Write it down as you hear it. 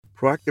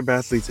Proactive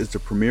Athletes is the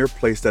premier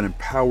place that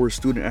empowers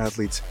student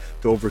athletes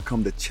to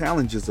overcome the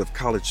challenges of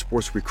college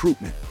sports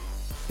recruitment.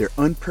 Their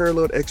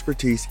unparalleled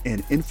expertise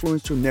and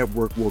influential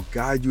network will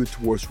guide you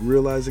towards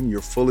realizing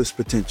your fullest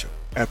potential.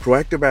 At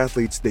Proactive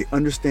Athletes, they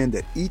understand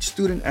that each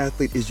student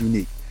athlete is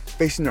unique,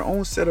 facing their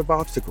own set of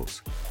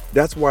obstacles.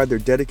 That's why their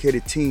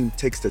dedicated team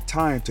takes the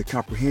time to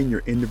comprehend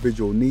your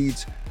individual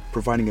needs,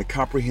 providing a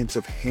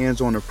comprehensive,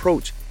 hands-on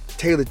approach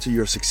tailored to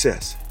your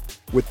success.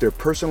 With their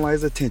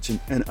personalized attention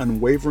and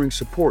unwavering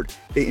support,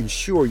 they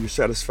ensure your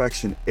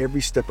satisfaction every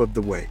step of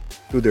the way.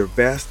 Through their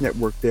vast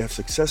network, they have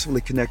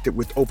successfully connected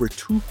with over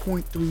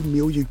 2.3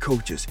 million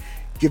coaches,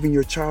 giving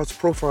your child's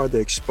profile the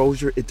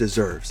exposure it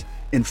deserves.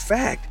 In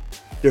fact,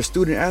 their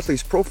student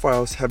athletes'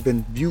 profiles have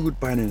been viewed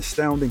by an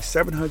astounding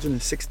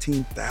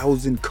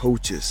 716,000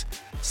 coaches,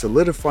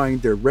 solidifying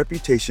their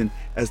reputation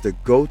as the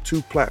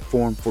go-to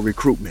platform for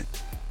recruitment.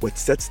 What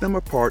sets them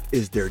apart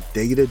is their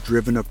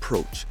data-driven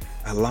approach,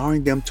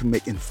 allowing them to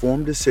make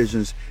informed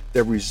decisions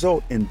that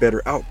result in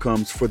better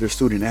outcomes for their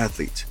student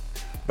athletes.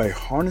 By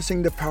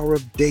harnessing the power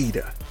of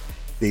data,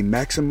 they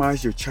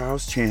maximize your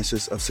child's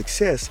chances of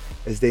success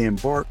as they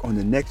embark on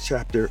the next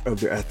chapter of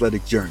their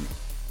athletic journey.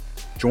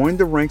 Join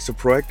the ranks of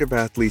Proactive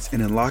Athletes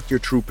and unlock your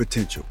true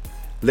potential.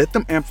 Let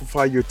them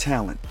amplify your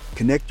talent,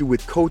 connect you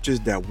with coaches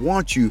that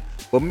want you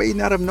but may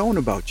not have known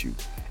about you,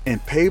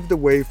 and pave the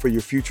way for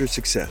your future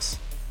success.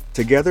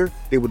 Together,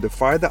 they will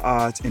defy the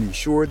odds and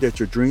ensure that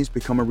your dreams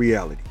become a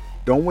reality.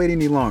 Don't wait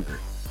any longer.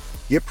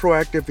 Get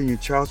proactive in your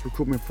child's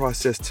recruitment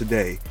process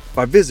today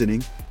by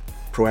visiting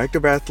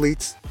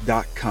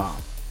proactiveathletes.com.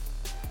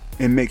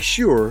 And make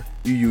sure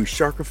you use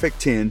Shark Effect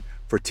 10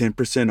 for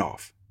 10%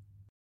 off.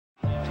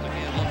 Looking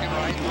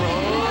right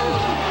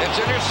through. It's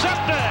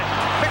intercepted.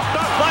 Picked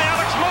up by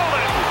Alex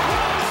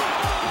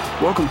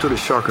Molden. Welcome to the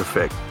Shark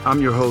Effect.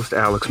 I'm your host,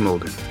 Alex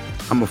Molden.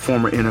 I'm a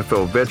former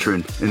NFL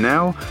veteran, and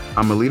now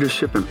I'm a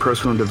leadership and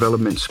personal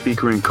development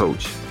speaker and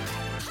coach.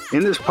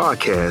 In this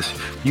podcast,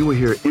 you will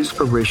hear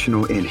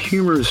inspirational and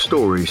humorous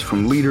stories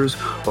from leaders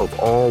of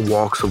all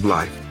walks of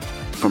life,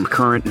 from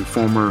current and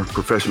former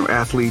professional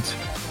athletes,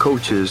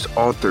 coaches,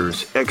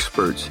 authors,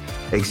 experts,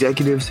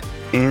 executives,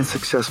 and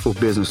successful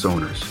business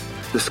owners.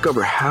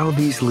 Discover how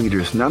these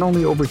leaders not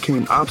only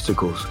overcame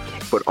obstacles,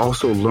 but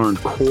also learned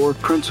core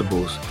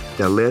principles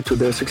that led to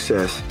their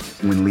success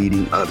when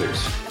leading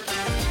others.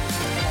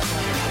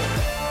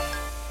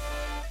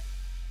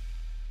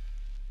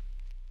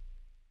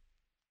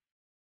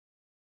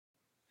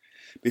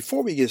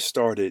 Before we get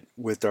started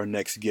with our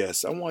next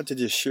guest, I want to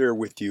just share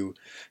with you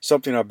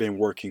something I've been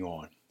working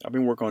on. I've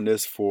been working on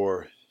this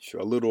for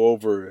a little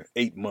over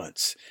 8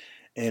 months,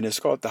 and it's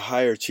called the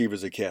Higher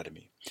Achievers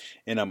Academy.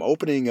 And I'm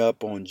opening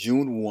up on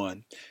June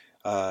 1.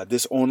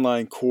 This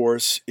online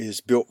course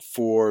is built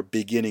for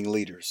beginning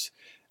leaders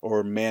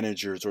or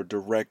managers or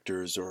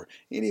directors or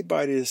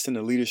anybody that's in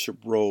a leadership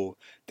role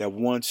that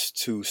wants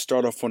to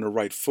start off on the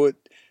right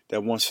foot,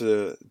 that wants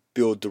to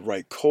build the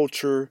right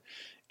culture,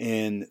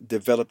 and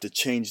develop the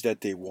change that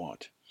they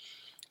want.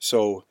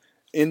 So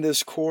in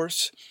this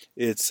course,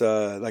 it's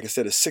like I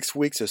said, it's 6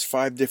 weeks. There's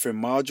 5 different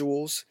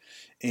modules.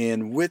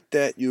 And with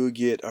that, you'll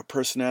get a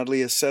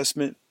personality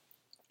assessment.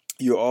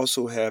 You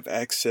also have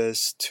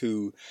access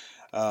to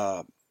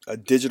a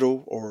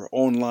digital or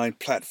online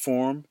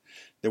platform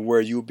that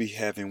where you'll be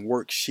having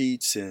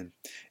worksheets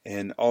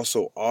and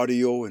also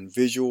audio and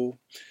visual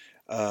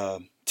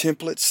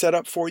templates set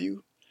up for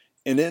you.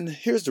 And then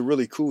here's the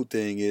really cool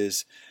thing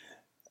is,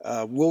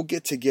 we'll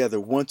get together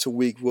once a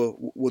week.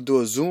 We'll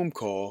do a Zoom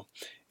call,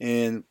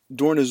 and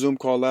during the Zoom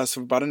call lasts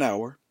for about an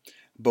hour.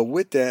 But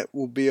with that,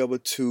 we'll be able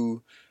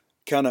to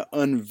kind of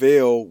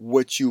unveil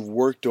what you've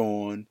worked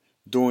on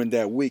during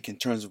that week in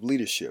terms of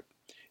leadership.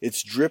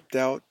 It's dripped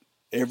out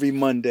every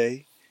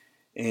Monday,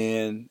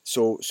 and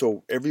so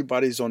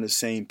everybody's on the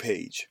same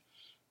page.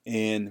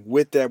 And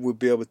with that, we'll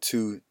be able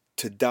to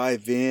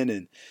dive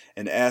in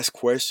and ask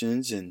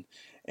questions and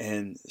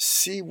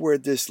see where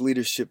this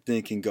leadership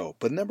thing can go.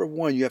 But number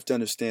one, you have to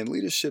understand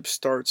leadership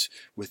starts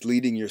with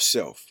leading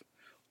yourself.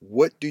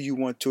 What do you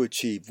want to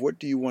achieve? What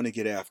do you want to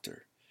get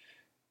after?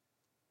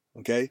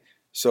 Okay,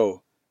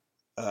 so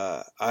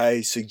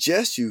I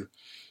suggest you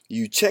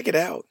check it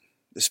out,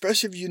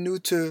 especially if you're new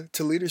to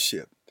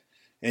leadership.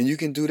 And you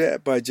can do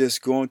that by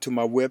just going to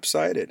my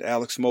website at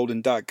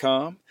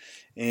alexmolden.com,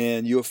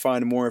 and you'll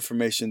find more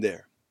information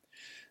there.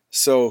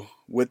 So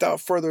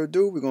without further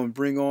ado, we're going to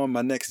bring on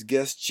my next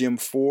guest, Jim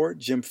Ford.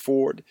 Jim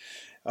Ford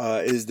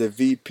is the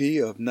VP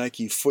of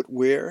Nike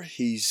Footwear.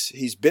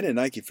 He's been at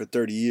Nike for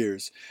 30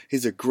 years.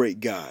 He's a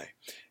great guy,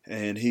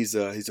 and he's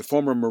a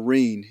former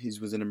Marine. He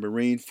was in the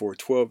Marine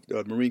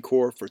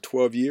Corps for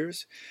 12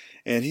 years,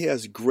 and he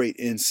has great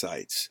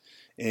insights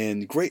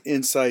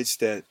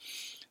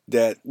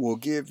that will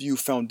give you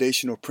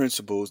foundational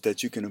principles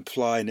that you can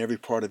apply in every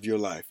part of your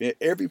life.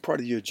 Every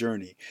part of your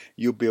journey,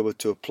 you'll be able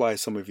to apply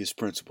some of his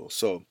principles.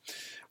 So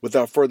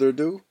without further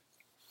ado,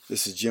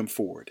 this is Jim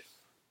Ford.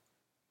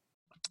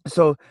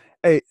 So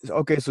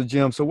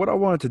Jim, so what I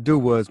wanted to do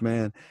was,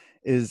 man,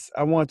 is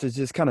I wanted to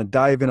just kind of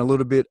dive in a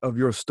little bit of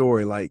your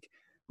story. Like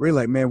really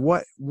like, man,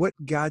 what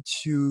got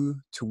you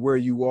to where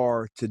you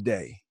are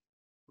today,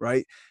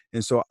 right?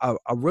 And so I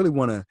really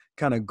want to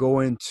kind of go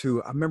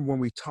into. I remember when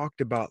we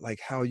talked about like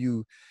how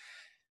you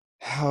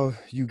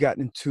got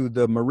into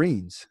the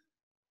Marines,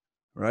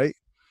 right?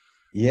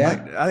 Like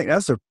Yeah. I think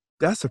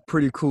that's a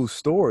pretty cool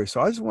story.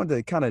 So I just wanted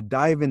to kind of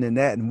dive into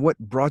that and what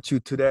brought you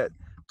to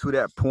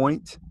that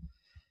point,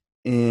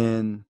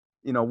 and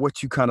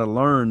what you kind of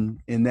learned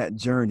in that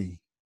journey.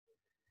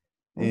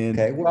 And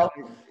Okay. Well,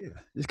 yeah,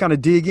 just kind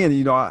of dig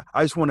in. I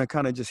just want to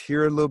kind of just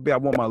hear a little bit. I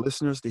want my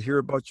listeners to hear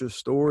about your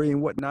story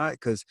and whatnot,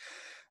 because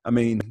I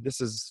mean,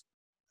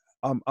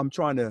 I'm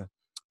trying to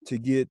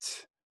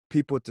get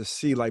people to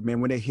see, like,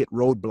 man, when they hit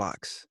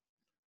roadblocks,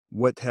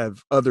 what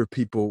have other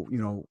people,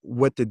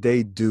 what did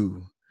they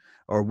do,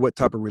 or what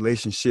type of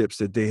relationships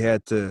that they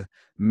had to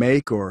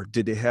make, or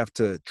did they have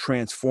to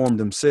transform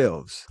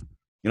themselves?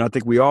 I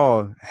think we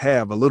all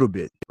have a little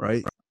bit,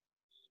 right?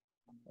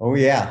 oh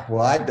yeah.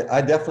 Well,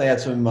 I definitely had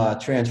some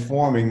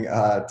transforming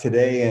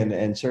today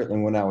and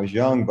certainly when I was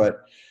young.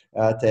 But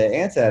to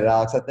answer that,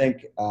 Alex, I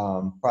think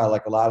probably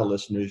like a lot of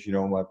listeners,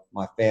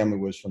 my family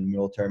was from the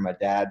military. My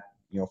dad,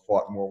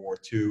 fought in World War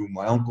II.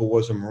 My uncle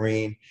was a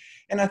Marine.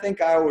 And I think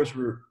I always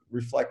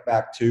reflect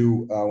back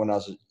to when I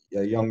was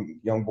a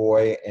young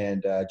boy,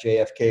 and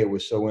JFK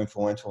was so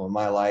influential in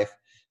my life.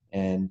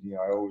 And,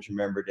 I always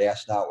remembered,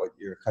 ask not what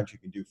your country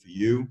can do for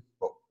you,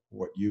 but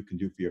what you can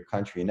do for your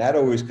country. And that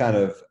always kind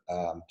of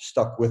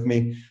stuck with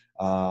me.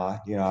 I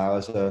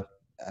was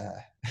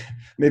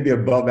maybe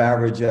above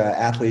average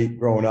athlete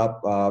growing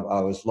up.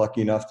 I was lucky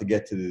enough to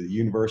get to the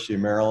University of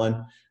Maryland,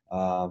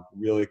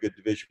 really good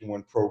Division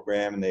I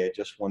program, and they had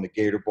just won the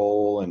Gator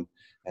Bowl. And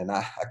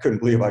I couldn't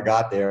believe I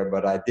got there,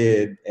 but I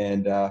did.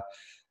 And, I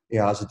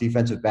was a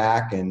defensive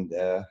back. And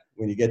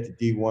when you get to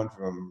D1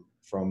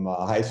 from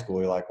high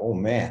school, you're like, oh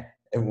man,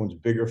 everyone's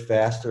bigger,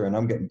 faster, and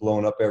I'm getting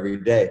blown up every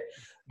day.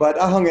 But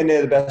I hung in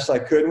there the best I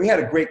could. And we had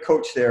a great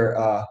coach there,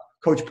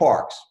 Coach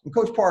Parks. And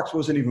Coach Parks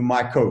wasn't even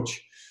my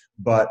coach,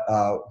 but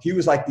he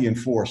was like the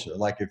enforcer.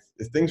 Like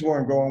if things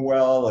weren't going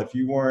well, if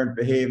you weren't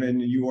behaving,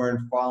 you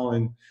weren't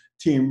following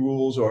team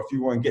rules, or if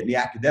you weren't getting the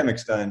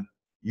academics done,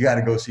 you got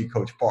to go see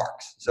Coach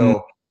Parks.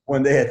 So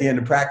one day at the end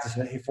of practice,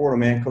 hey, Fordo,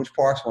 man, Coach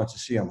Parks wants to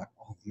see him. I'm like,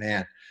 oh,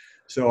 man.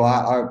 So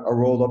I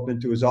rolled up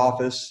into his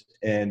office,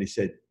 and he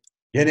said,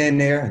 get in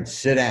there and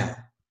sit down.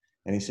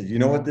 And he said, you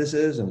know what this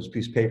is? And there's a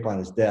piece of paper on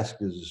his desk.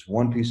 There's this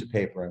one piece of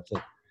paper. I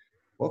said,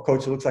 well,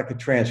 Coach, it looks like a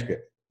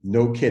transcript.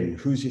 No kidding.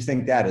 Whose do you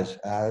think that is?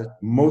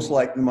 Most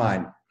likely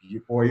mine.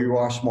 Boy, you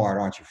are smart,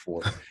 aren't you,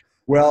 Ford?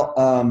 Well,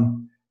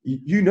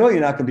 you're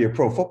not going to be a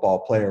pro football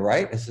player,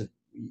 right? I said,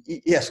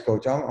 yes,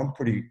 Coach, I'm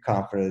pretty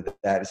confident of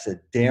that. I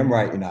said, damn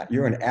right you're not.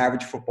 You're an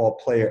average football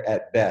player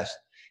at best.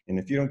 And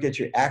if you don't get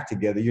your act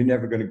together, you're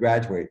never going to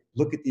graduate.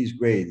 Look at these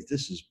grades.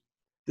 This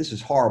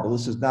is horrible.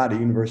 This is not a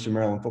University of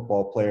Maryland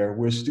football player.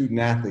 We're student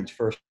athletes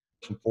first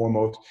and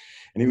foremost.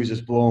 And he was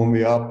just blowing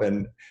me up.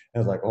 And I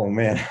was like, oh,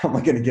 man, how am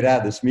I going to get out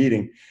of this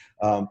meeting?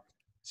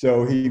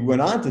 So he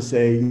went on to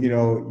say,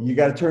 you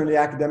got to turn the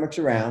academics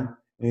around.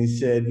 And he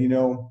said,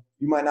 you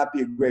might not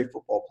be a great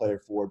football player,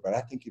 Ford, but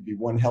I think you'd be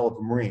one hell of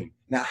a Marine.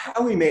 Now,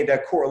 how he made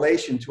that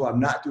correlation to I'm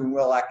not doing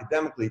well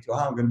academically to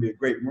how I'm going to be a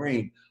great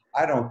Marine,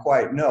 I don't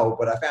quite know.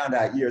 But I found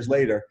out years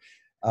later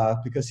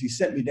because he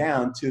sent me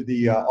down to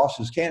the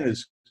Officers Candidate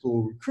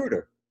School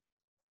recruiter.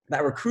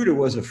 That recruiter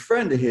was a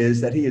friend of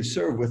his that he had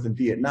served with in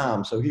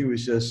Vietnam. So he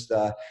was just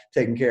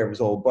taking care of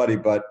his old buddy.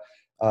 But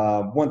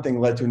one thing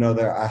led to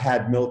another. I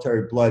had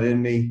military blood in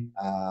me.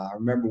 I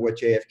remember what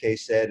JFK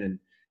said.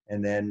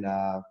 And then,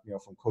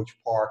 from Coach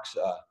Parks'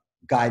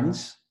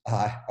 guidance,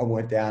 I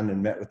went down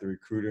and met with the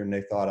recruiter, and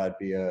they thought I'd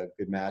be a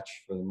good match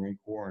for the Marine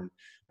Corps. And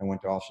I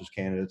went to Officers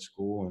Candidate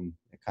School, and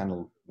it kind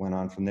of went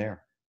on from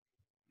there.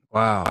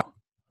 Wow.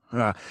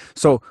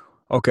 So,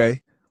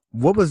 okay,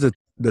 what was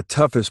the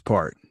toughest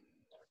part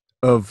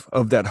of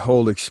that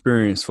whole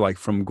experience, like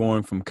from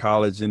going from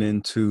college and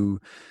into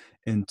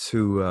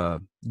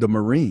the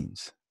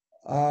Marines?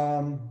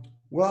 Well,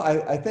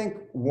 I think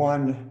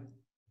one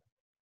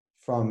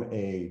from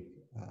a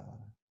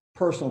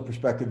personal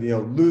perspective,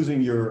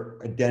 losing your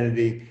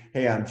identity.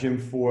 Hey, I'm Jim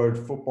Ford,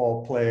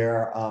 football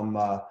player. I'm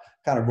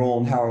kind of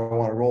rolling how I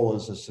want to roll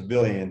as a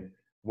civilian.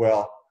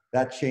 Well,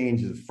 that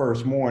changed the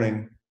first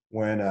morning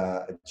when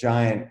a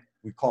giant,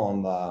 we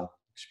call them,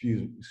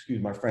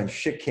 excuse my French,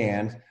 shit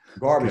can,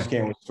 garbage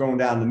can was thrown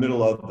down the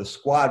middle of the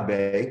squad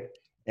bay.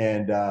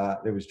 And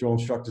there was drill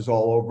instructors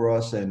all over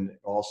us. And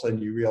all of a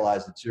sudden you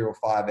realize at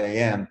 05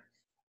 a.m.,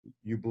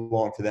 you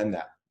belong to them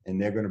now. And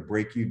they're going to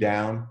break you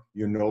down.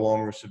 You're no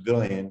longer a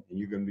civilian, and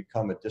you're going to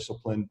become a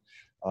disciplined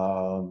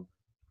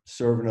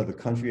servant of the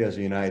country as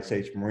a United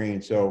States Marine.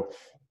 So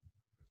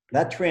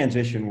that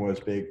transition was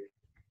big.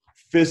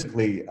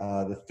 Physically,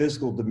 the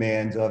physical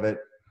demands of it,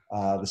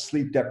 the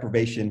sleep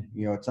deprivation,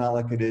 it's not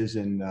like it is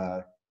in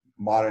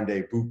modern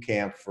day boot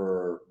camp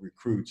for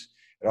recruits.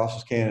 At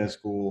Officers Candidate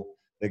School,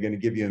 they're going to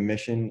give you a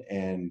mission,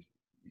 and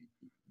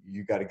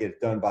you got to get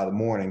it done by the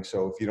morning.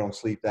 So if you don't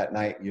sleep that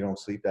night, you don't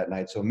sleep that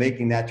night. So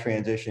making that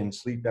transition,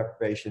 sleep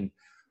deprivation,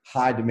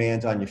 high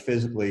demands on you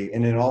physically,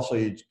 and then also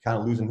you're kind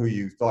of losing who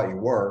you thought you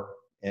were,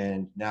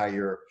 and now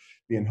you're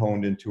being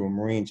honed into a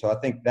Marine. So I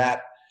think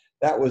that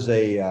was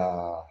a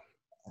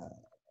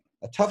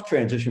tough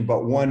transition,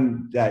 but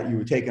one that you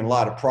were taking a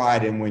lot of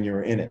pride in when you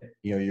were in it.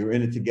 You know, you're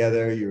in it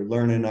together, you're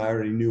learning. I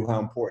already knew how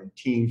important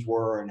teams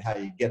were and how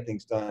you get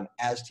things done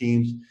as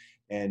teams.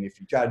 And if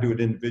you try to do it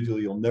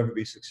individually, you'll never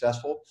be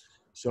successful.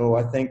 So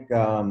I think,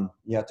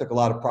 I took a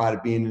lot of pride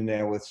of being in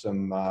there with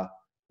some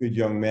good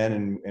young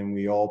men, and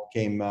we all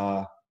became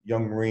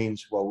young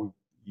Marines. Well,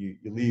 you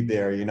leave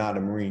there, you're not a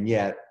Marine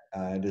yet.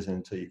 It isn't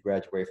until you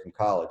graduate from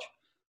college.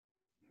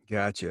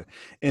 Gotcha.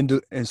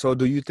 And so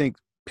do you think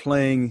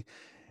playing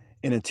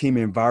in a team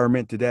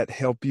environment, did that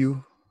help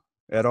you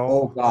at Oh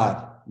all?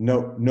 God,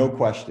 no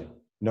question,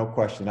 no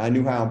question. I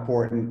knew how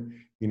important,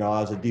 I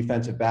was a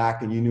defensive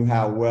back, and you knew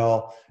how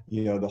well,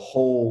 the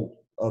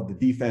whole of the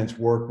defense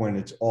work when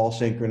it's all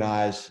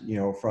synchronized,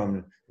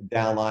 from the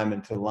down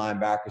linemen to the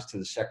linebackers to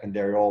the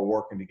secondary, all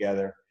working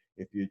together.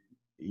 If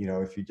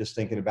you're just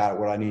thinking about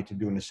what I need to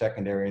do in the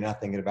secondary and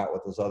not thinking about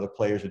what those other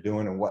players are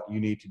doing and what you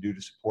need to do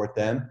to support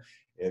them.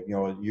 As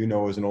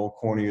an old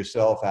corner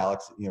yourself,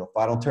 Alex, if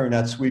I don't turn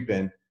that sweep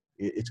in,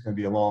 it's going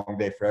to be a long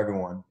day for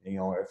everyone.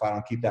 If I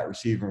don't keep that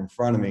receiver in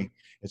front of me,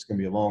 it's going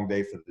to be a long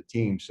day for the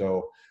team.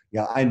 So,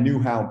 I knew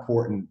how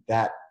important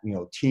that,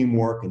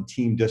 teamwork and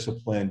team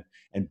discipline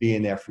and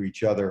being there for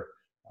each other.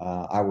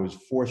 I was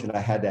fortunate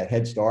I had that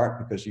head start,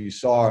 because you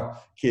saw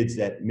kids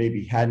that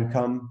maybe hadn't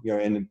come,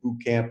 in the boot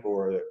camp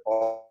or the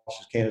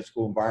officers candidate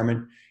school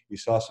environment. You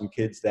saw some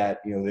kids that,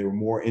 they were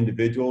more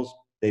individuals.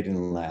 They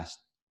didn't last.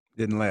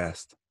 Didn't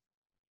last.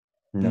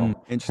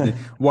 No. Interesting.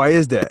 Why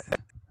is that?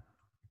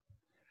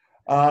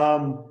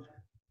 Well,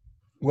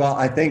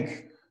 I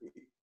think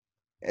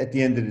at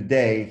the end of the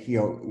day,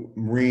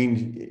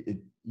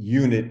 Marine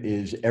unit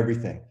is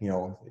everything,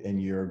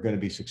 and you're going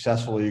to be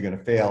successful or you're going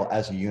to fail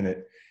as a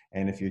unit.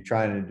 And if you're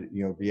trying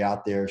to, be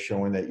out there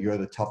showing that you're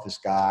the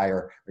toughest guy,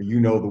 or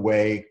the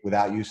way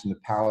without using the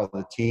power of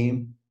the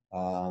team,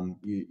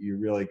 you're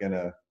really going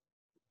to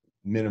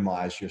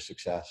minimize your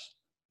success.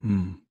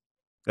 Mm.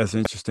 That's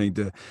interesting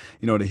to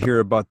hear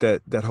about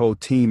that whole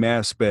team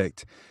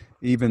aspect,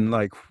 even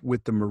like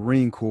with the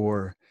Marine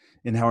Corps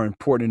and how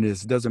important it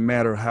is. It doesn't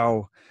matter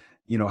how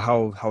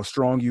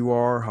strong you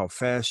are, how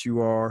fast you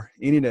are,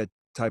 any of that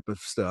type of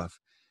stuff.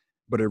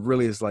 But it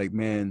really is like,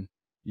 man,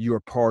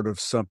 you're part of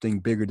something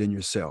bigger than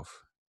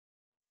yourself.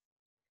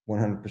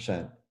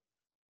 100%.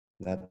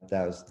 That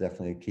was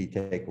definitely a key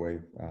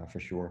takeaway for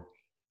sure.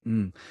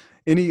 Mm.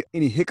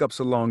 Any hiccups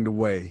along the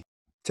way?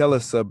 Tell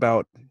us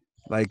about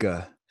like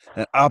an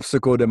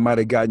obstacle that might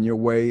have gotten your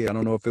way. I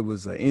don't know if it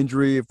was an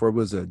injury, if it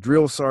was a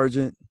drill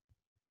sergeant.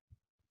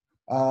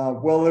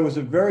 Well, it was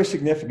it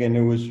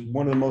was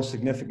one of the most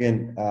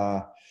significant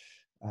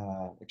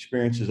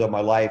experiences of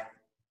my life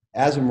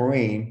as a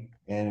Marine,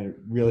 and it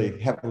really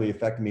heavily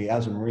affected me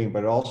as a Marine,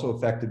 but it also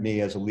affected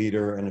me as a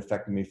leader and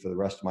affected me for the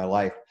rest of my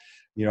life.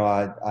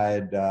 I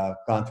had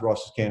gone through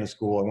officers candidate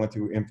school. I went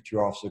through infantry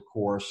officer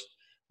course.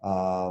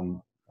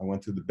 I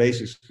went through the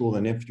basic school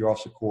and infantry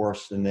officer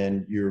course, and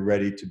then you're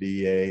ready to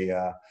be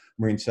a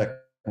Marine second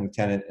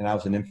lieutenant. And I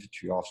was an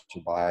infantry officer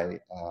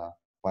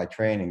by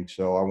training.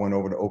 So I went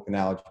over to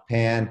Okinawa,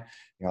 Japan.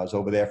 I was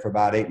over there for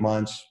about 8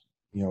 months,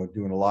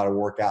 doing a lot of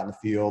work out in the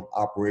field,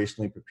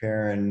 operationally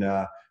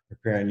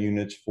preparing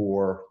units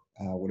for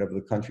whatever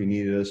the country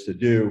needed us to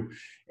do.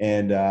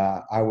 And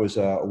I was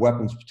a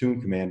weapons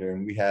platoon commander,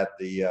 and we had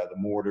the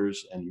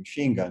mortars and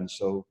machine guns.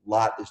 So a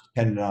lot is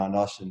dependent on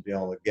us and being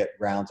able to get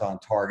rounds on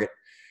target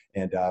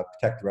and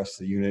protect the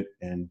rest of the unit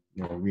and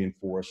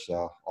reinforce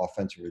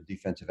offensive or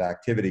defensive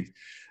activity.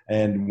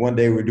 And one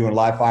day we were doing a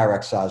live fire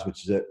exercise,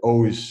 which is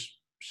always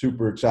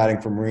super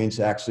exciting for Marines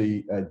to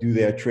actually do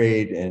their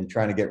trade and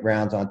trying to get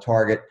rounds on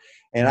target.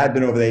 And I'd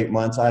been over the 8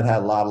 months. I'd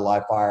had a lot of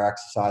live fire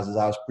exercises.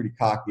 I was pretty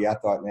cocky. I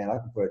thought, man, I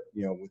can put,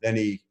 with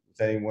any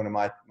one of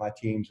my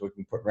teams, we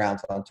can put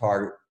rounds on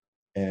target,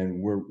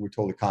 and we're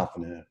totally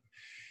confident in it.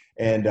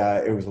 And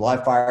it was a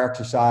live fire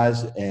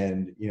exercise,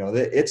 and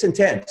it's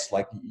intense.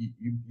 Like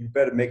you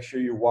better make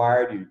sure you're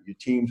wired, your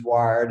team's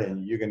wired,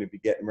 and you're going to be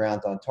getting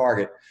rounds on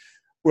target.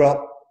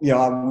 Well,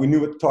 we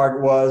knew what the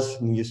target was,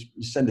 and you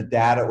send the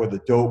data or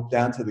the dope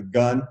down to the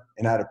gun.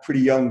 And I had a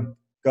pretty young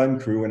gun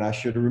crew, and I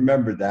should have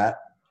remembered that.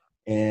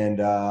 And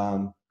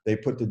they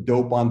put the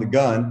dope on the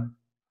gun,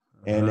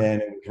 and then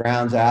it was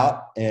rounds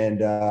out, and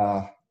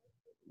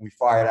we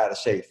fired out of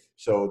safe.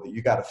 So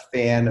you got a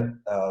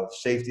fan of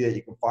safety that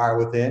you can fire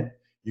within.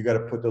 You got to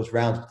put those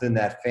rounds within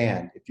that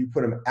fan. If you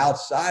put them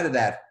outside of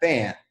that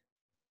fan,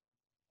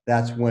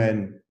 that's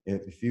when,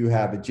 if you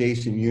have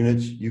adjacent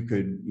units, you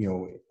could,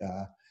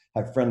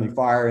 have friendly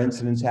fire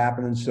incidents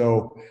happening.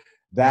 So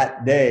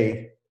that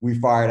day we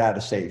fired out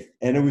of safe,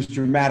 and it was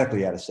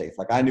dramatically out of safe.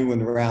 Like I knew when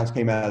the rounds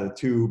came out of the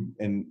tube,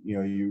 and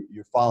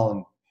you're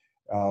following.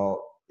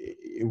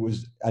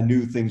 I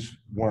knew things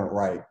weren't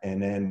right,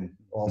 and then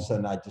all of a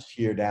sudden I just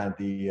hear down at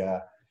the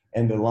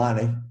end of the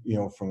line,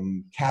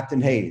 from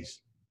Captain Hayes,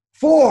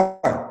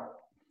 four,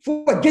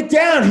 get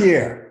down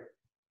here.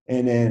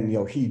 And then,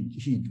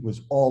 he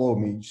was all over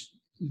me.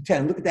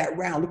 Lieutenant, look at that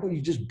round. Look what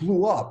you just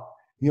blew up.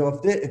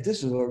 If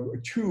this is a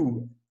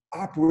true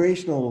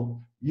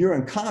operational, you're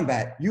in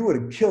combat, you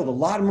would have killed a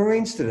lot of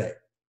Marines today.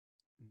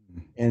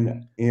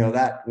 And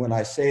that when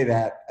I say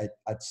that,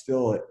 I'd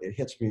still it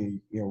hits me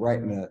right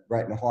in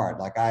the heart.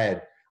 Like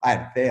I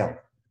had failed.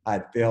 I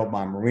had failed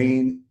my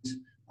Marines.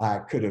 I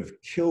could have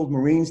killed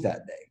Marines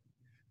that day.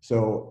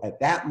 So at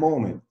that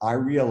moment, I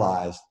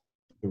realized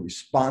the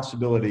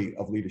responsibility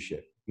of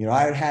leadership.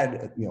 I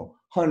had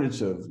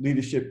hundreds of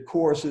leadership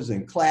courses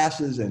and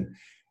classes, and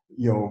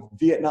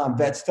Vietnam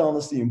vets telling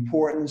us the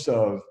importance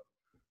of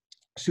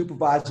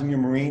supervising your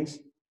Marines.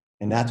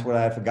 And that's what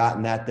I had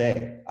forgotten that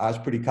day. I was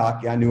pretty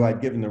cocky. I knew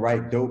I'd given the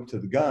right dope to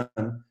the gun,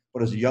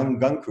 but as a young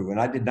gun crew, and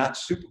I did not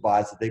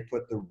supervise that they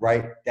put the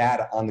right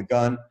data on the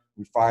gun.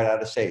 We fired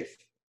out of safe.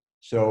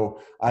 So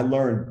I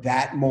learned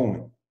that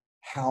moment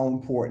how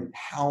important,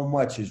 how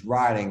much is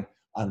riding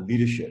on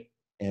leadership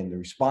and the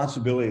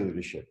responsibility of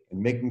leadership, and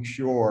making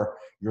sure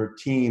your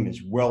team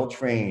is well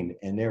trained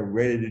and they're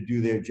ready to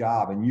do their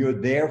job, and you're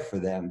there for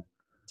them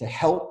to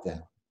help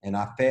them. And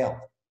I failed,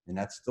 and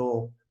that's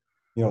still,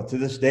 to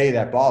this day,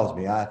 that bothers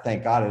me. I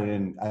thank God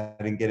I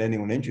didn't get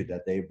anyone injured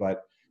that day,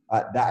 but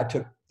I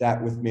took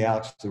that with me,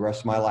 Alex, the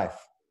rest of my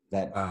life.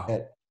 That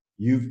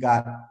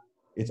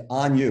it's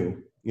on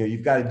you.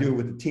 You've got to do it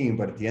with the team,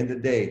 but at the end of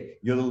the day,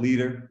 you're the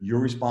leader, you're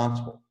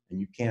responsible, and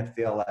you can't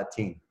fail that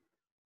team.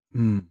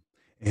 Mm.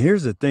 And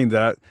here's the thing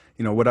that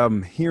what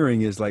I'm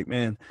hearing is like,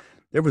 man,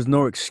 there was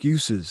no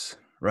excuses,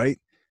 right?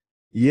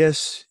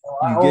 Yes,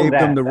 I you own gave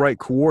them that. the right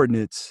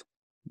coordinates.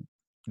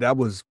 That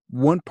was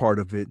one part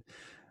of it,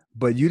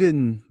 but you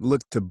didn't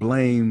look to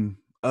blame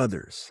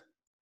others.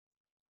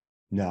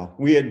 No,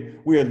 we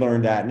had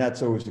learned that, and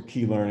that's always a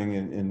key learning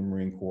in the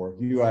Marine Corps.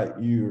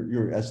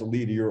 You're as a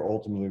leader, you're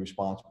ultimately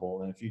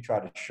responsible, and if you try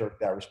to shirk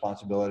that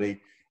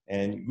responsibility,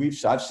 and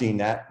I've seen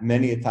that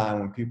many a time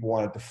when people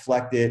want to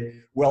deflect it.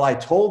 Well, I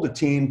told the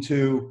team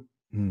to.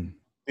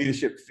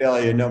 Leadership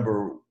failure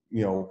number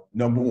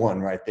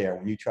one right there.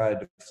 When you try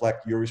to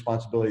deflect your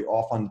responsibility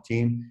off on the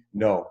team,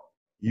 no,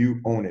 you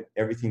own it.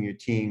 Everything your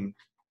team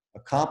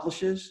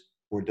accomplishes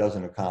or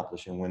doesn't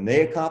accomplish, and when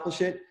they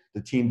accomplish it,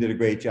 the team did a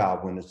great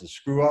job. When it's a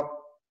screw up,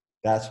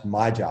 that's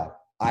my job.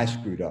 I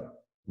screwed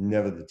up,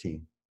 never the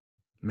team.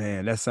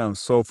 Man, that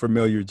sounds so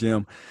familiar,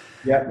 Jim.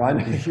 Yeah, I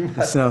know.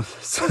 It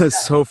sounds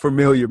so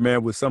familiar,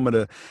 man, with some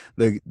of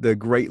the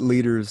great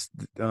leaders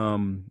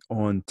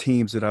on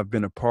teams that I've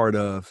been a part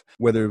of,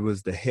 whether it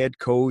was the head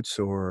coach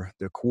or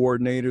the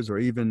coordinators or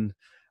even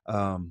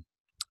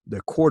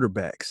the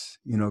quarterbacks,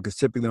 because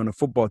typically on a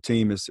football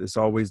team, it's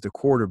always the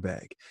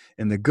quarterback.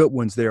 And the good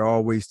ones, they're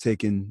always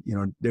taking,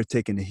 they're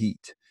taking the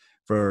heat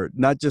for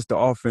not just the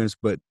offense,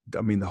 but,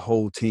 the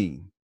whole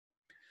team.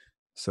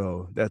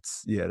 So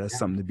that's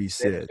something to be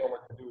said. So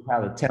much to do with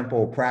how the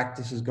tempo of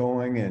practice is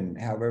going and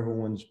how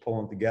everyone's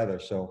pulling together.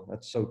 So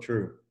that's so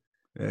true.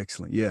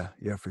 Excellent. Yeah,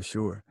 for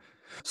sure.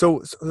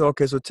 So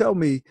okay, so tell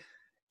me,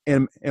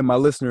 and my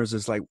listeners,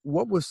 is like,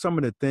 what was some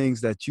of the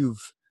things that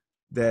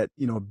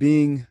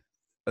being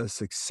a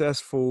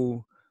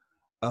successful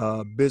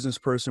business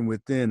person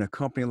within a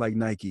company like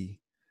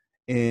Nike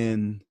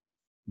and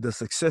the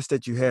success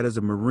that you had as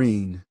a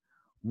Marine,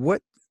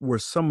 what were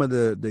some of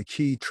the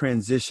key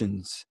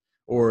transitions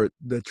or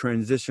the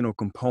transitional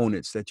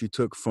components that you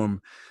took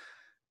from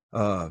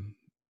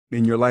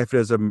in your life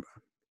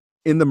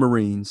in the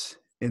Marines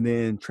and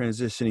then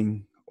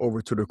transitioning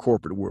over to the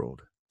corporate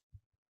world?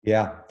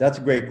 Yeah, that's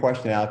a great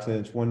question, Alex. And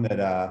it's one that,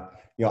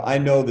 I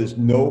know there's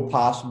no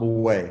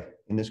possible way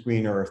in this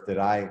green earth that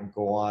I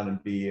go on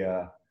and be,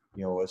 a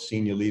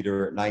senior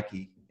leader at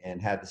Nike and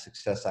had the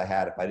success I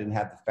had if I didn't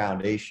have the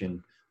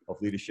foundation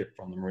of leadership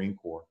from the Marine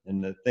Corps.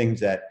 And the things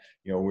that,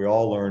 we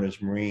all learn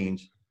as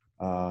Marines,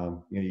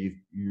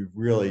 you've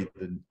really,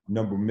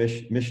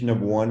 mission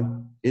number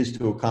one is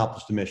to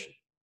accomplish the mission.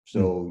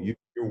 So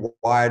you're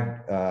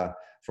wired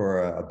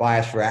for a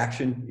bias for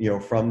action,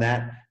 from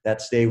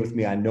that stayed with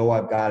me. I know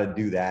I've got to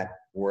do that.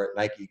 Or at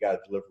Nike, you got to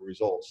deliver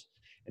results.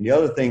 And the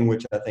other thing,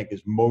 which I think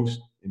is most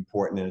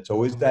important, and it's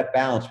always that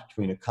balance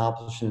between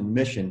accomplishing the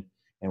mission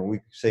and what we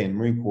say in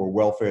Marine Corps,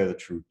 welfare of the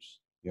troops,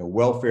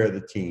 welfare of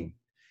the team.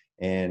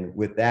 And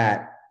with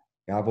that,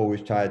 I've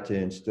always tried to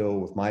instill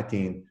with my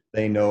team,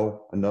 they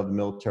know another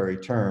military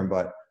term,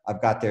 but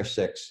I've got their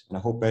six. And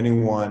I hope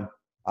anyone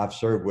I've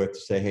served with to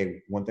say,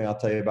 hey, one thing I'll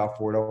tell you about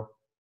Fordo,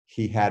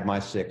 he had my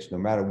six, no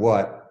matter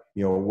what,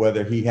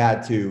 whether he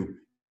had to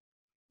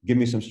give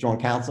me some strong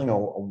counseling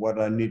on what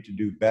I need to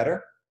do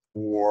better,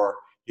 or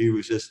he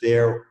was just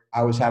there.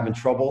 I was having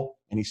trouble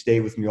and he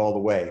stayed with me all the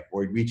way,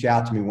 or he'd reach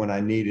out to me when I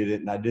needed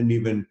it. And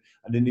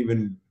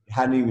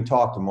hadn't even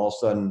talked to him. All of a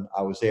sudden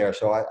I was there.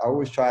 So I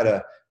always try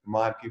to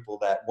remind people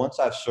that once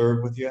I've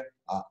served with you,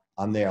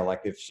 I'm there.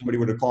 Like if somebody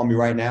were to call me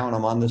right now and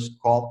I'm on this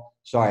call,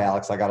 sorry,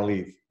 Alex, I got to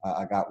leave.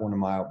 I got one of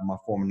my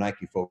former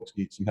Nike folks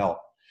need some help.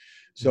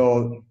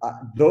 So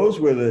those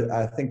were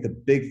I think the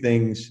big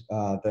things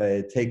that I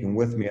had taken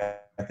with me.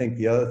 I think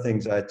the other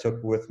things I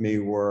took with me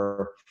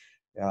were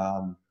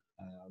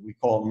we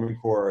call it in the Marine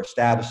Corps,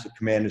 establish the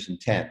commander's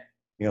intent.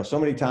 So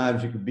many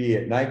times you could be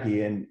at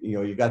Nike and,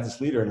 you got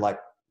this leader and like,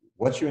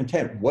 what's your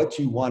intent? What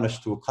do you want us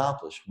to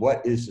accomplish?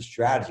 What is the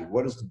strategy?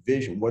 What is the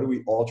vision? What are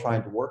we all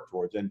trying to work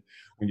towards? And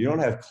when you don't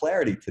have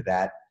clarity to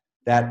that,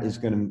 that is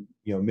going to,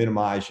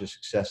 minimize your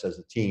success as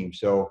a team.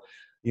 So,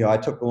 I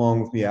took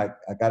along with me, I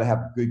got to have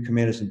a good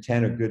commander's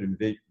intent, a good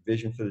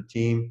vision for the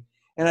team.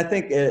 And I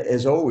think,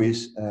 as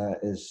always,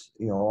 as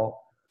we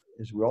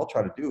all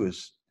try to do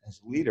as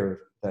a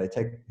leader that I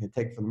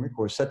take from the Marine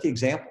Corps, set the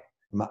example.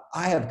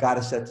 I have got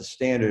to set the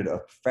standard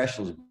of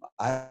professionalism.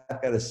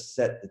 I've got to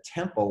set the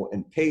tempo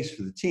and pace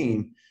for the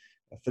team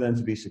for them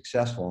to be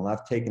successful. And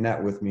I've taken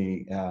that with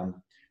me,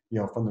 from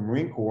the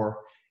Marine Corps.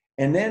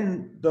 And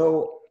then,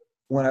 though,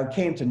 when I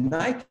came to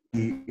Nike,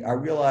 I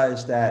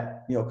realized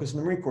that, because in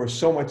the Marine Corps,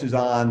 so much is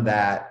on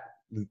that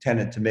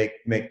lieutenant to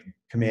make the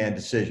command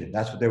decision.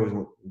 That's what there was.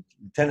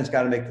 Lieutenant's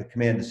got to make the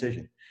command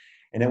decision.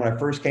 And then when I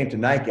first came to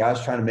Nike, I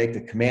was trying to make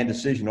the command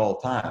decision all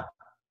the time.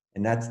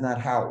 And that's not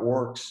how it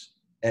works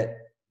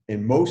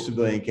in most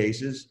civilian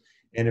cases.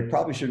 And it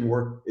probably shouldn't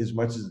work as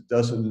much as it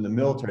does in the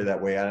military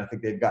that way. And I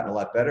think they've gotten a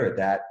lot better at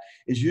that,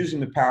 is using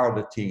the power of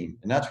the team.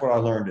 And that's what I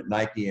learned at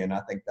Nike. And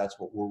I think that's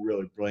what we're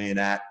really brilliant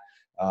at,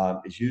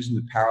 is using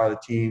the power of the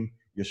team.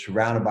 You're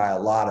surrounded by a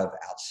lot of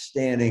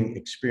outstanding,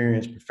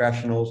 experienced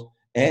professionals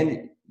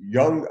and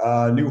young,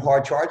 new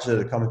hard chargers that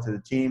are coming to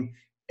the team.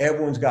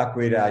 Everyone's got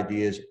great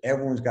ideas.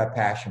 Everyone's got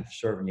passion for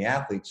serving the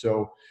athlete.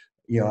 So,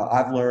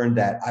 I've learned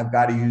that I've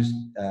got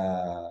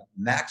to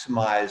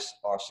maximize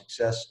our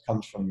success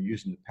comes from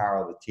using the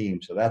power of the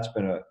team. So that's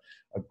been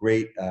a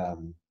great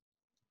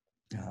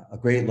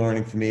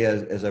learning for me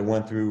as I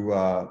went through,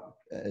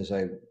 as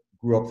I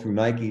grew up through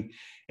Nike.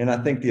 And I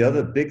think the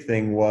other big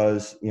thing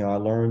was, I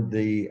learned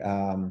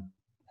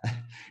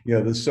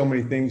there's so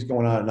many things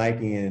going on at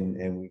Nike,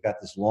 and we've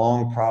got this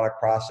long product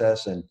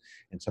process, and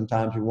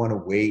sometimes we want to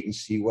wait and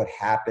see what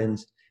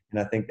happens. And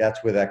I think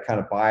that's where that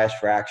kind of bias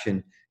for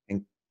action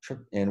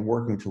and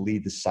working to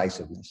lead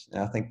decisiveness.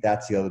 And I think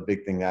that's the other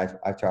big thing that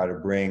I try to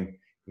bring.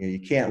 You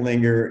can't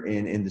linger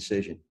in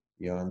indecision.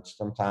 And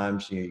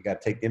sometimes you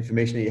got to take the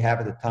information that you have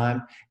at the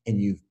time,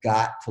 and you've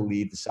got to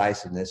lead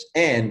decisiveness.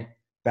 And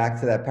back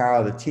to that power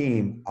of the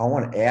team, I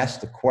want to ask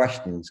the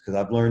questions, because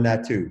I've learned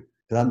that too.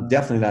 Because I'm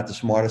definitely not the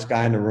smartest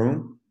guy in the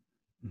room.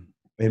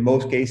 In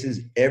most cases,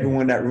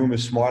 everyone in that room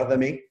is smarter than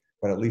me,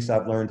 but at least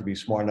I've learned to be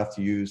smart enough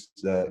to use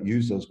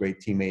those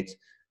great teammates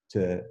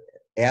to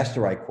ask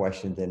the right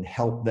questions and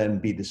help them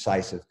be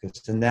decisive,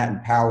 because then that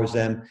empowers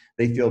them.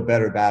 They feel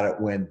better about it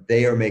when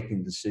they are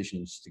making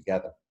decisions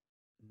together.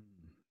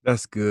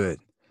 That's good.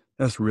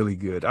 That's really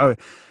good.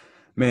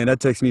 That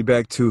takes me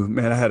back to,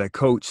 I had a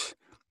coach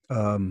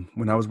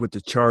when I was with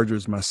the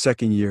Chargers my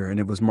second year, and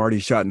it was Marty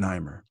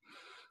Schottenheimer.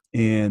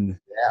 And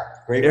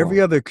great every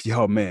one. other,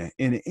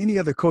 and any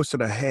other coach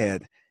that I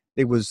had,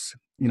 there was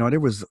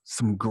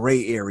some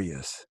gray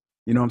areas.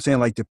 You know what I'm saying?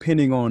 Like,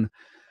 depending on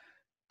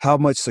how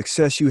much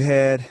success you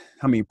had,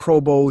 how many Pro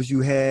Bowls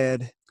you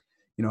had,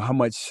 how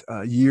much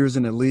years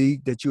in the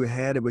league that you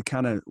had, it would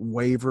kind of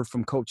waver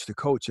from coach to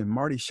coach. And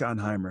Marty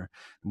Schottenheimer,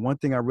 one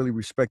thing I really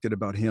respected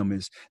about him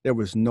is there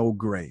was no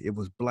gray. It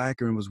was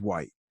black or it was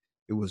white.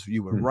 It was,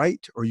 you were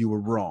right or you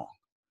were wrong.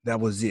 That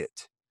was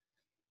it.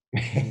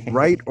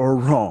 Right or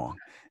wrong.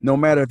 No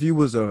matter if you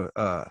was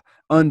a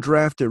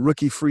undrafted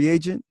rookie free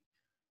agent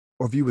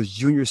or if you was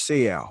junior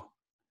Seau,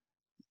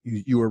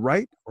 you were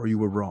right or you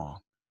were wrong.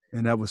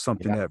 And that was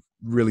something that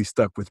really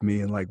stuck with me,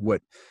 and like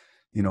what,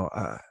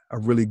 a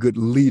really good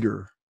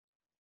leader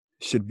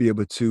should be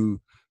able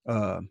to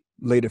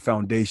lay the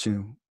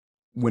foundation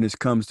when it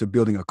comes to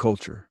building a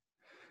culture.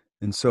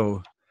 And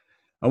so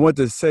I want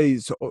to say,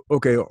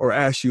 or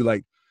ask you,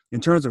 like, in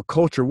terms of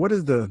culture, what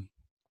is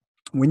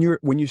when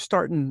you're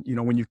starting,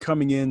 when you're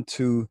coming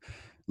into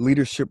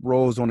leadership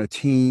roles on a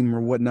team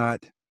or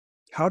whatnot,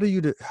 how do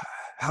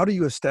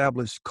you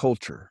establish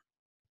culture?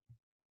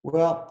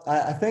 Well,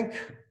 I think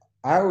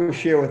I always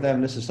share with them,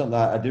 this is something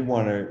I did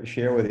want to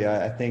share with you.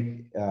 I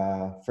think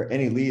for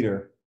any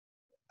leader,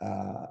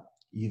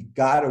 you've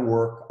got to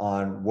work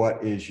on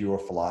what is your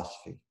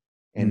philosophy.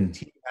 And the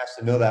team has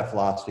to know that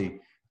philosophy.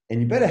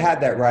 And you better have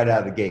that right out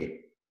of the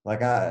gate.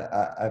 Like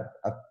I've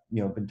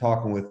been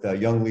talking with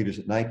young leaders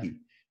at Nike,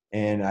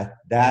 and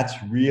that's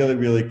really,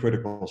 really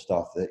critical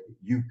stuff, that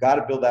you've got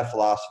to build that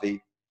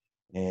philosophy,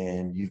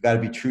 and you've got to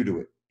be true to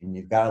it, and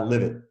you've got to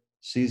live it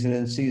season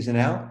in, season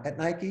out at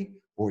Nike,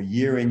 or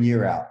year in,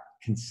 year out,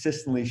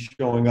 consistently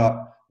showing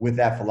up with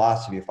that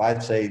philosophy. If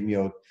I'd say,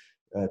 to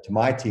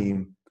my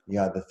team,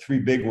 the three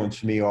big ones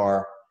for me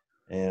are,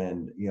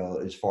 and,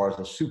 as far as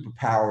a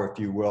superpower, if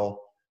you will,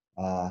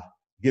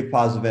 give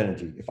positive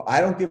energy. If I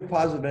don't give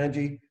positive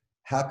energy,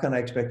 how can I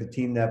expect a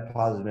team to have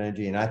positive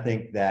energy? And I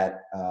think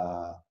that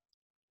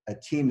a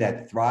team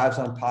that thrives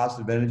on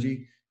positive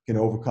energy can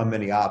overcome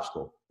any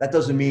obstacle. That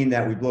doesn't mean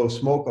that we blow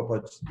smoke up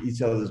at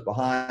each other's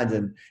behinds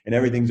and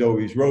everything's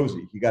always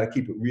rosy. You got to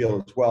keep it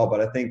real as well.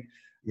 But I think,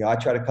 I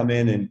try to come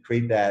in and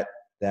create that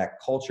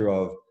culture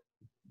of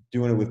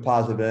doing it with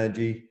positive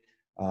energy.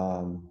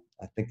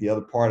 I think the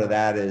other part of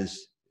that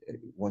is,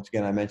 once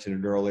again, I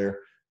mentioned it earlier,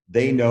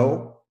 they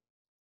know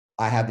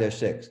I have their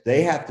six.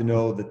 They have to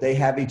know that they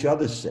have each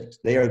other's six.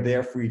 They are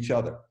there for each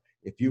other.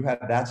 If you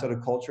have that sort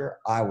of culture,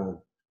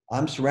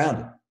 I'm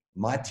surrounded.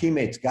 My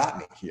teammates got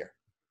me here.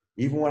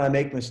 Even when I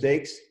make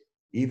mistakes,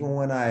 even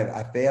when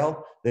I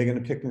fail, they're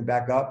going to pick me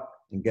back up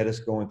and get us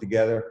going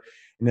together.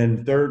 And then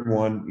the third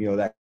one,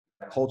 that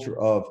culture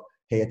of,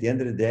 hey, at the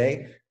end of the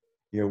day,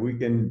 we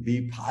can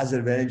be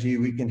positive energy.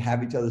 We can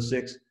have each other's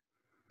six,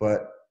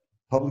 but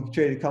publicly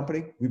traded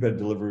company, we better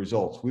deliver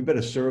results. We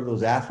better serve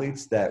those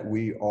athletes that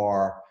we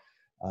are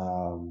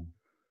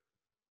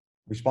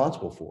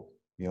responsible for.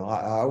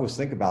 I always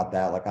think about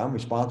that. Like, I'm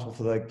responsible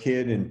for that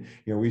kid. And,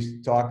 we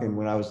was talking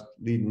when I was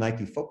leading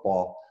Nike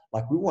football,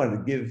 like, we wanted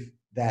to give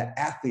that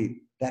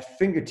athlete that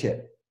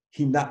fingertip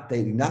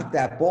they knocked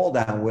that ball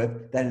down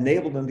with, that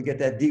enabled them to get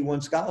that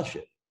D1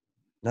 scholarship.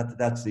 Not that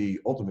that's the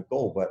ultimate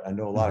goal, but I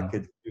know a lot of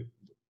kids do,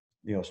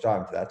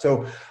 striving for that.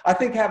 So I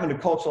think having a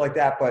culture like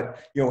that, but,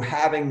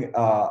 having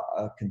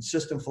a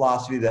consistent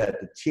philosophy that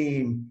the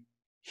team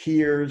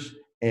hears,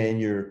 and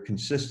you're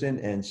consistent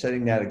and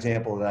setting that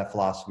example of that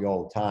philosophy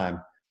all the time.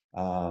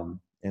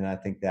 And I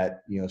think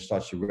that,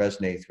 starts to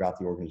resonate throughout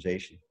the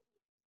organization.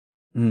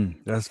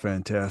 That's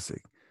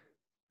fantastic.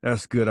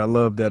 That's good. I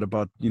love that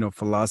about,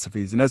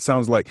 philosophies. And that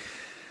sounds like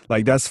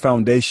that's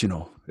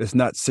foundational. It's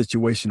not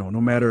situational.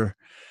 No matter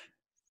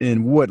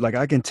in what, like,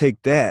 I can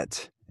take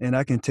that and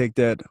I can take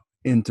that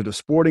into the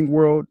sporting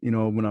world,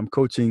 when I'm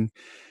coaching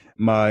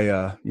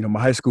my,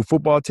 my high school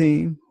football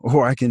team,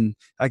 or I can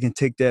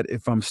take that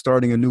if I'm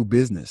starting a new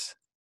business,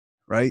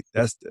 right?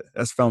 That's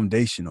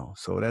foundational.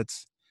 So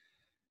that's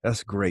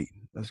great.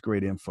 That's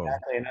great info.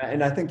 Exactly.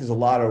 And I think there's a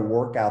lot of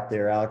work out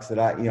there, Alex, that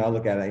I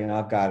look at it,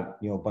 I've got,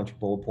 a bunch of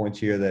bullet points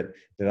here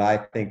that I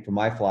think for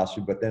my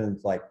philosophy, but then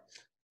it's like,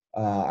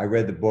 I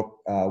read the book,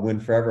 Win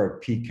Forever,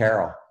 of Pete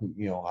Carroll.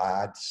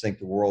 I just think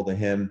the world of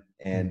him.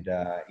 And,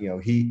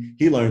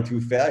 he learned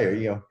through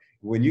failure.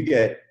 When you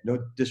get,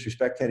 no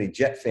disrespect to any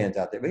Jet fans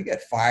out there, but you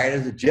get fired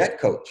as a Jet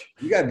coach.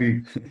 You gotta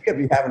be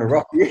having a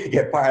rough year to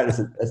get fired as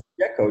a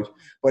Jet coach.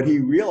 But he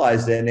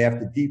realized then,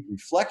 after deep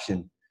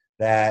reflection,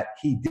 that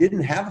he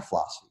didn't have a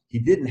philosophy. He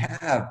didn't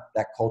have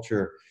that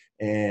culture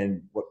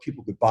and what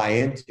people could buy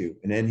into.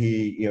 And then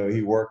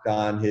he worked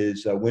on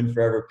his Win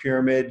Forever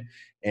pyramid.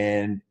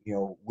 And,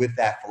 with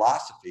that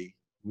philosophy,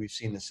 we've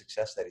seen the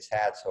success that he's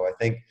had. So I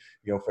think,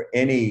 for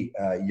any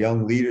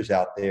young leaders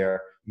out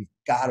there, you've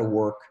got to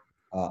work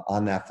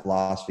on that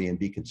philosophy and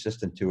be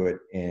consistent to it.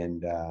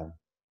 And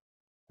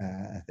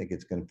I think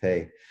it's going to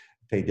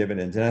pay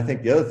dividends. And I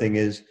think the other thing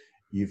is,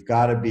 you've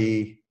got to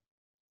be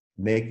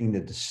making the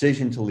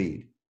decision to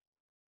lead.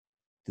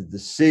 The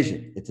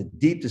decision, it's a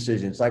deep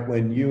decision. It's like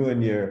when you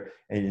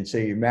and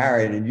say you're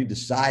married and you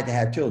decide to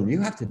have children, you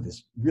have to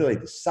really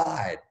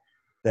decide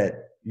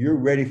that you're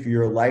ready for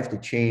your life to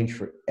change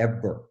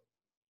forever.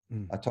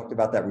 I talked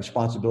about that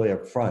responsibility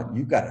up front.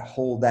 You've got to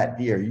hold that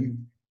dear.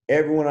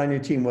 Everyone on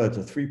your team, whether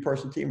it's a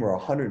 3-person team or a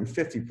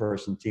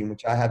 150-person team,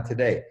 which I have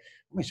today,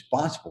 I'm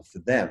responsible for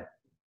them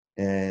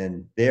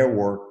and their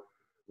work,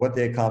 what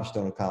they accomplish,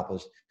 don't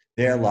accomplish,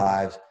 their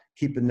lives,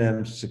 keeping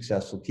them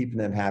successful, keeping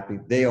them happy.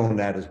 They own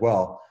that as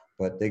well,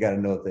 but they got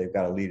to know that they've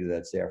got a leader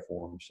that's there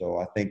for them. So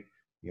I think,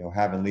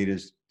 having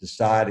leaders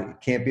decide, it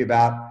can't be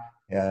about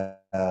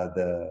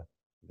the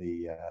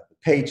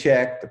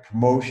paycheck, the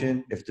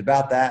promotion. If it's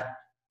about that,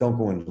 don't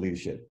go into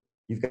leadership.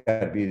 You've got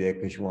to be there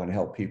because you want to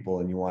help people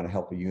and you want to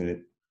help a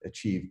unit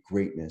achieve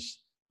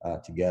greatness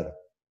together.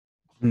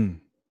 Man,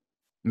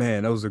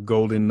 those are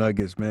golden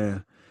nuggets,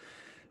 man.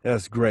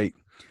 That's great.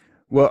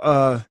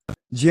 Well,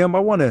 Jim, I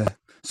want to,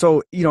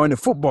 so, in the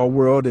football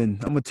world, and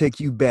I'm going to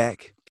take you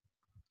back.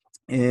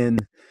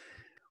 And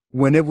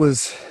when it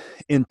was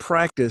in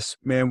practice,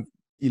 man,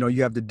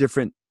 you have the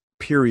different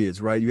periods,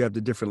 right? You have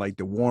the different, like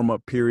the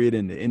warm-up period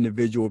and the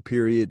individual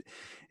period,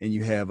 and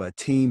you have a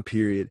team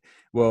period.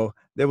 Well,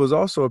 there was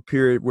also a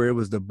period where it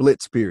was the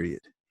blitz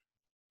period.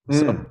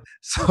 So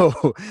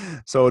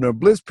in the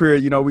blitz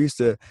period, we used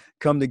to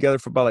come together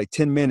for about like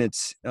 10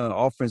 minutes,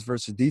 offense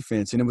versus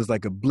defense, and it was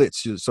like a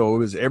blitz. So it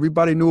was,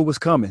 everybody knew it was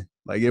coming.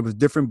 Like, it was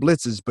different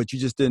blitzes, but you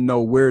just didn't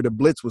know where the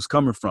blitz was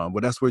coming from.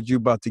 Well, that's what you're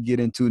about to get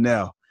into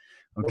now.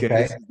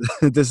 Okay.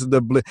 This is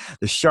the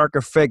shark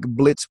effect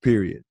blitz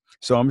period.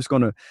 So I'm just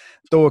going to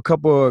throw a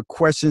couple of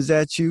questions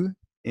at you,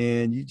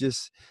 and you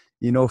just,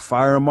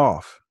 fire them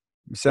off.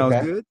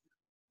 Sounds good?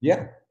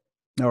 Yeah.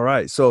 All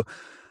right. So,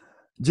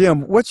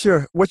 Jim, what's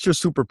your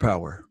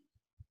superpower?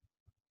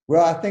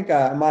 Well, I think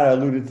I might have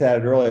alluded to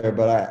that earlier,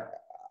 but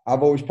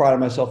I've always prided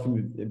myself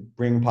in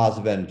bringing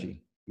positive energy.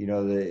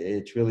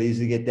 It's really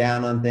easy to get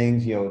down on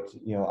things.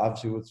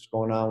 Obviously what's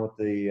going on with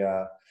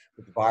the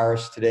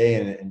virus today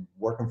and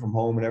working from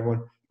home and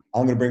everyone,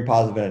 I'm going to bring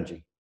positive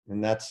energy.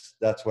 And that's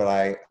what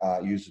I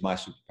use as my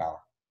superpower.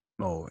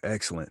 Oh,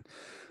 excellent.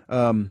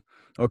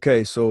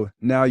 Okay. So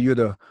now you're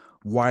the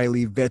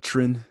wily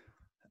veteran.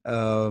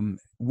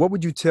 What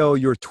would you tell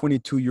your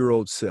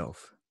 22-year-old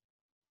self?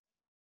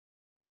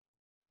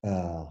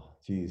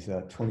 geez,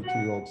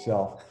 22-year-old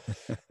self.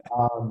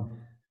 Um,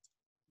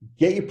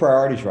 get your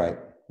priorities right.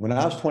 When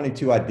I was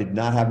 22, I did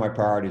not have my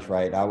priorities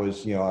right. I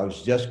was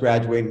just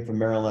graduating from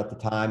Maryland at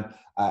the time.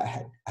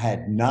 I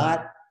had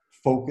not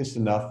focused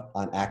enough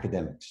on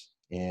academics,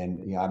 and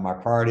my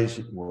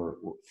priorities were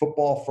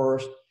football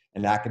first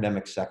and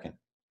academics second.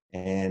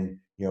 And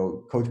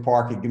Coach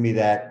Parker gave me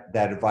that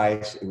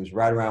advice. It was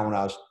right around when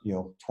I was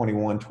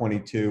 21,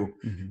 22.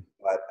 Mm-hmm.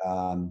 But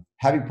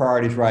having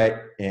priorities right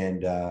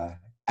and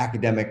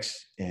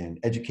academics and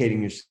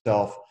educating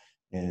yourself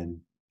and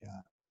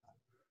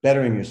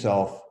bettering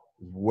yourself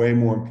is way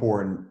more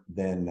important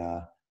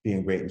than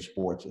being great in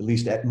sports, at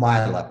least at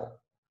my level,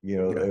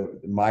 Yeah.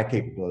 my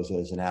capabilities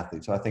as an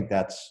athlete. So I think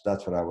that's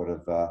what I would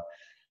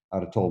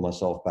have told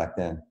myself back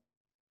then.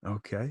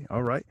 Okay.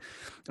 All right.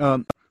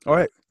 All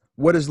right.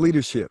 What is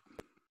leadership?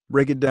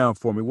 Break it down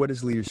for me. What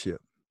is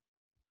leadership?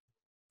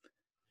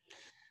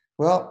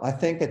 Well, I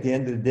think at the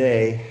end of the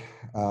day,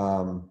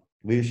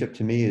 leadership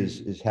to me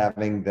is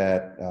having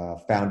that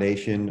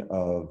foundation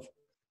of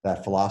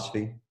that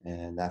philosophy,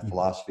 and that Mhm.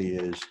 philosophy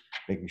is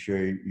making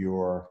sure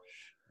you're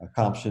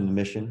accomplishing the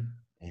mission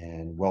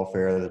and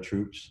welfare of the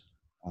troops.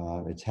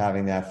 It's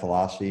having that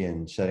philosophy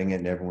and setting it,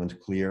 and everyone's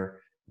clear.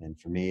 And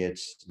for me,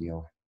 it's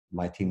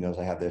my team knows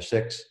I have their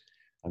six.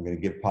 I'm going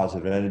to give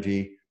positive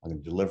energy. I'm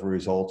going to deliver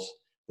results.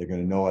 They're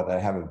going to know that I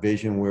have a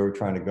vision where we're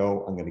trying to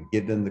go. I'm going to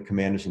give them the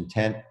commander's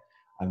intent.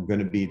 I'm going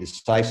to be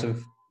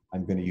decisive.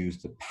 I'm going to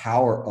use the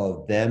power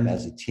of them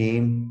as a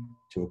team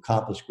to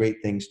accomplish great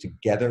things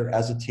together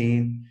as a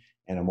team.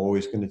 And I'm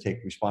always going to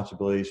take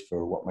responsibilities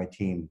for what my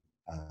team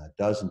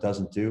does and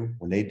doesn't do.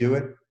 When they do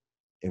it,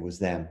 it was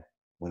them.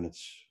 When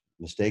it's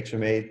mistakes are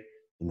made,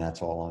 then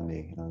that's all on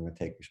me. And I'm going to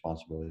take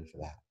responsibility for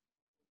that.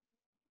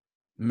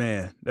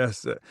 Man,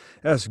 that's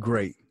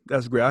great.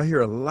 That's great. I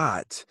hear a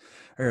lot.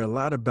 I hear a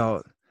lot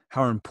about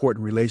how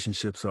important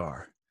relationships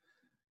are,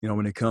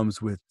 when it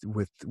comes with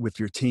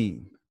your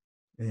team.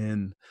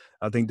 And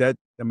I think that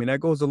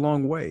goes a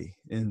long way.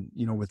 And,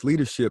 with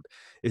leadership,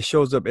 it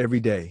shows up every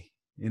day.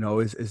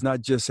 It's not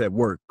just at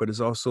work, but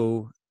it's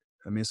also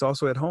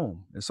at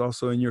home. It's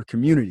also in your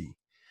community.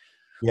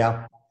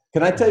 Yeah.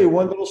 Can I tell you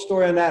one little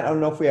story on that? I don't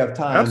know if we have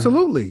time.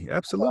 Absolutely.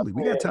 Absolutely.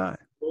 We got time.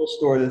 Little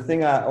story. The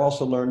thing I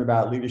also learned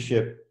about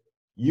leadership,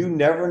 you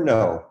never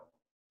know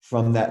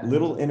from that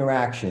little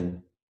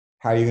interaction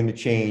how you're going to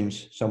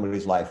change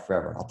somebody's life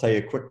forever. I'll tell you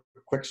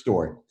a quick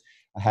story.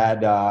 I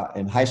had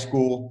in high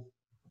school,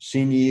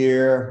 senior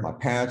year, my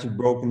parents had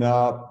broken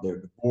up. They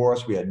were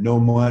divorced. We had no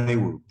money.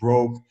 We were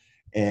broke.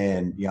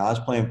 And I was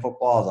playing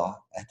football.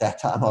 At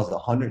that time, I was a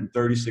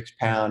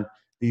 136-pound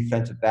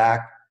defensive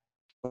back.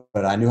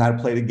 But I knew how to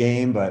play the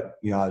game. But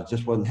I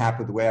just wasn't happy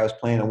with the way I was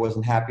playing. I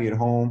wasn't happy at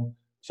home.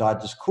 So I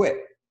just quit.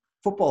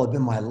 Football had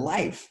been my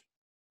life,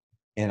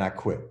 and I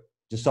quit.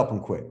 Just up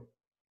and quit.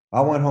 I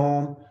went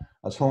home.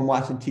 I was home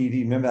watching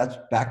TV. Remember, that's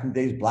back in the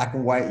days, black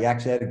and white. You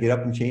actually had to get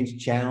up and change the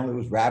channel. There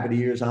was rabbit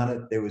ears on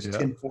it. There was Yeah.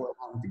 tinfoil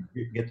on it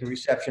to get the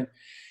reception.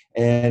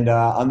 And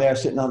I'm there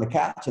sitting on the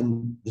couch,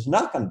 and there's a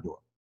knock on the door.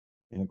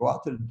 And I go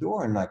out to the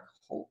door, and like,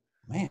 oh,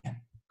 man,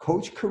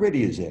 Coach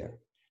Caridi is there.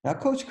 Now,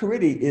 Coach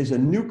Caridi is a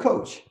new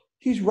coach.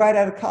 He's right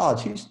out of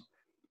college.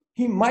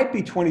 He might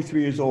be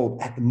 23 years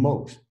old at the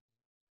most.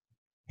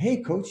 Hey,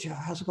 Coach,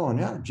 how's it going?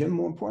 Yeah, Jim,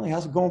 more importantly,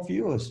 how's it going for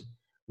you?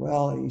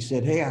 Well, he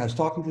said, hey, I was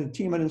talking to the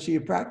team. I didn't see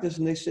you practice.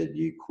 And they said,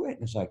 you quit.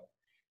 And it's like,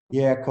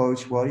 yeah,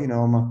 Coach. Well,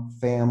 my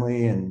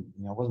family and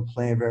I wasn't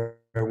playing very,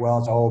 very well.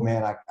 It's, oh,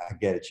 man, I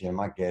get it, Jim.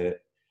 I get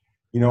it.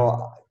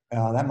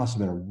 That must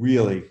have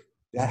been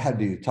that had to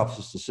be the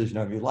toughest decision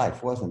of your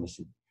life, wasn't it? I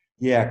said,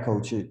 yeah,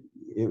 Coach,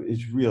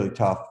 it's really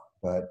tough.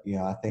 But,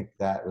 I think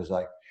that was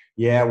like,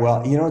 yeah,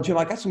 well, Jim,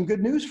 I got some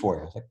good news for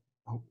you. I was like,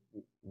 oh,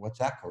 what's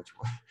that, Coach?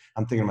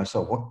 I'm thinking to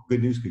myself, what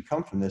good news could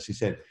come from this? He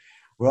said,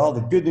 well,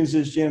 the good news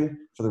is,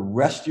 Jim, for the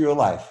rest of your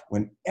life,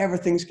 whenever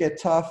things get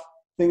tough,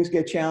 things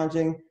get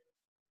challenging,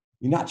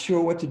 you're not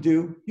sure what to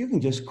do, you can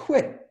just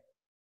quit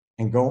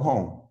and go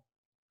home.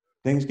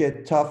 Things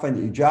get tough on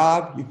your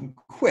job, you can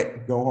quit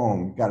and go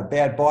home. You got a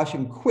bad boss, you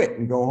can quit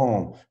and go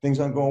home.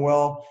 Things aren't going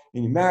well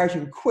in your marriage,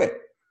 you can quit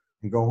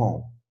and go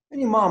home. And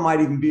your mom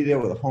might even be there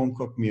with a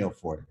home-cooked meal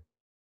for you.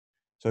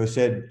 So he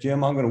said,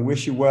 Jim, I'm going to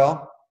wish you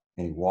well.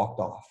 And he walked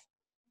off.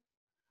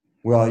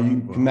 Well,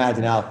 you can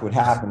imagine, Alex, what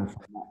happened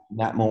from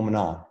that moment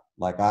on.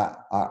 Like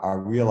I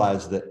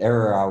realized the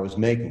error I was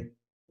making,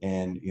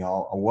 and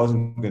I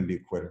wasn't going to be a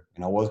quitter,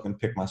 and I was going to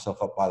pick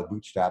myself up by the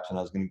bootstraps, and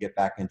I was going to get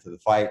back into the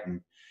fight. And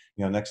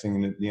next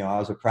thing I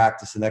was at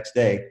practice the next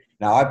day.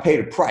 Now I paid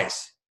a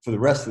price for the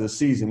rest of the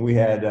season. We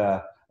had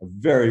a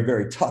very,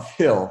 very tough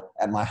hill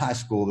at my high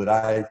school that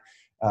I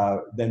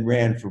then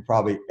ran for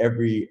probably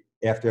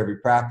after every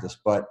practice.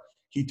 But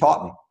he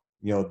taught me,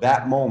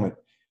 that moment,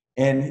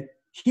 and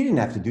he didn't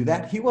have to do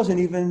that. He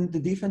wasn't even the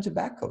defensive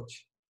back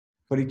coach,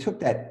 but he took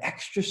that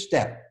extra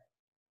step.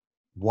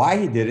 Why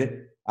he did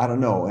it, I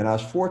don't know. And I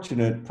was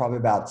fortunate, probably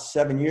about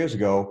 7 years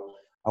ago,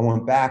 I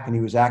went back and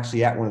he was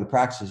actually at one of the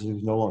practices. He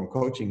was no longer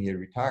coaching. He had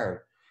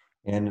retired.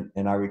 And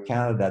I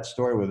recounted that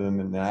story with him,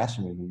 and I asked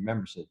him if he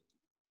remembers it.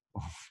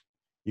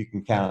 You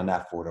can count on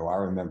that photo. I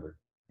remember.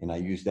 And I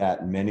used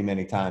that many,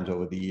 many times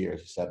over the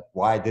years. I said,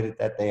 why I did it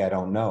that day, I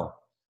don't know.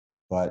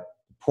 But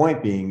the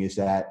point being is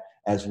that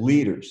as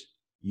leaders,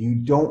 you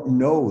don't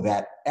know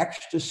that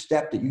extra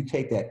step that you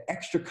take, that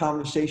extra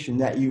conversation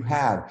that you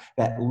have,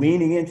 that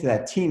leaning into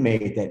that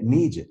teammate that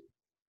needs it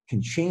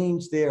can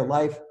change their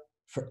life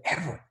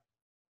forever.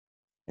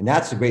 And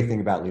that's the great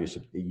thing about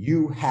leadership.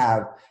 You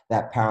have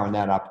that power and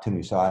that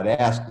opportunity. So I'd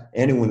ask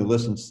anyone who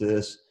listens to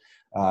this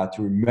to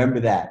remember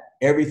that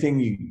everything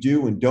you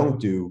do and don't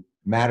do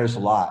matters a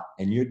lot.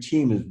 And your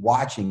team is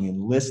watching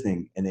and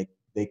listening, and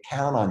they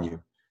count on you.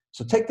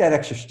 So take that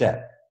extra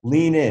step.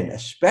 Lean in,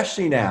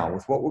 especially now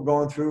with what we're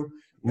going through.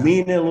 Yeah.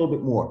 Lean in a little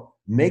bit more.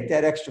 Make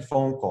that extra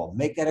phone call.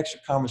 Make that extra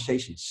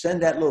conversation.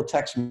 Send that little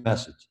text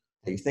message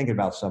that you're thinking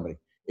about somebody.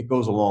 It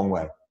goes a long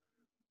way.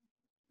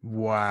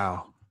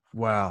 Wow.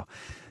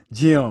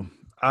 Jim,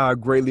 I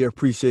greatly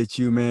appreciate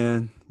you,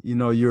 man. You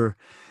know, you're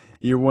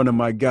one of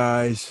my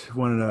guys,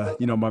 one of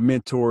the, my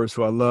mentors,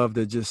 who I love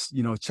to just,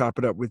 chop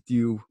it up with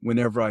you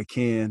whenever I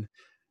can.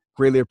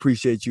 Greatly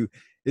appreciate you.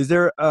 Is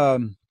there,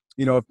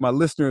 if my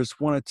listeners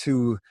wanted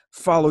to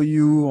follow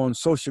you on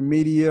social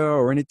media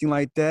or anything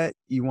like that,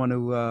 you want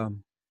to,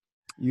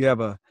 you have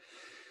a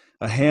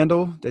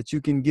handle that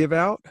you can give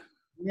out?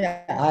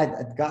 Yeah,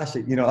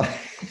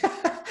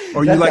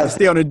 Or you like to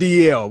stay on the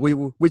DL?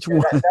 Which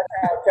one? That's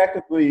how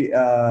technically,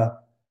 I'm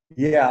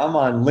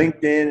on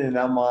LinkedIn and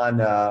I'm on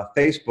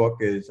Facebook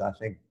is, I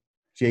think,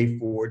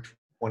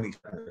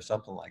 J427 or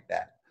something like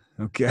that.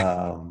 Okay.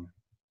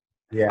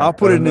 I'll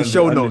put it in the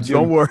show notes.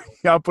 Don't worry.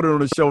 I'll put it on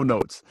the show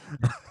notes.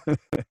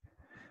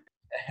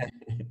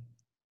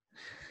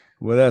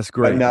 Well, that's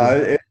great. But no,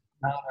 it's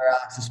an honor,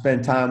 Alex, to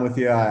spend time with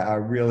you. I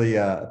really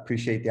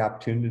appreciate the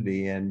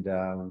opportunity. And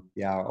I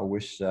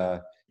wish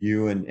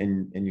you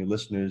and your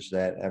listeners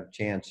that have a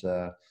chance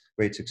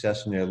great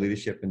success in their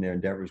leadership and their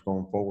endeavors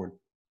going forward.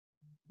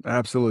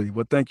 Absolutely.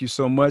 Well, thank you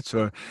so much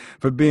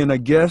for being a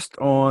guest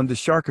on The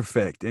Shark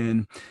Effect.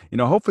 And,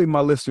 hopefully my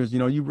listeners,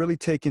 you really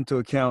take into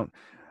account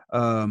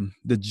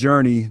the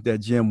journey that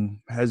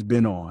Jim has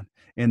been on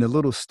and the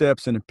little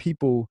steps and the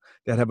people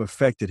that have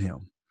affected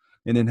him,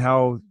 and then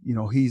how,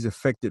 he's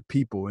affected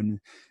people. And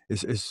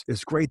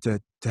it's great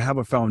to have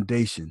a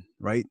foundation,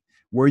 right?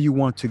 Where you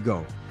want to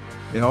go.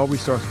 It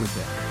always starts with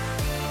that.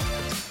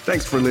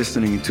 Thanks for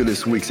listening to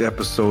this week's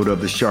episode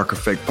of the Shark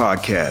Effect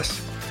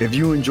podcast. If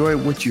you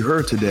enjoyed what you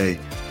heard today,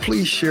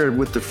 please share it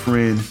with a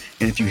friend.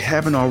 And if you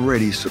haven't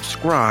already,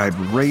 subscribe,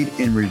 rate,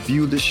 and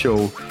review the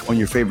show on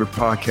your favorite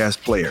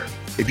podcast player.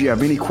 If you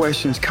have any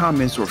questions,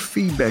 comments, or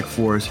feedback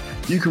for us,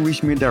 you can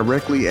reach me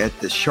directly at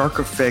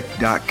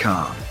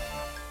thesharkeffect.com.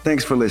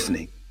 Thanks for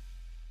listening.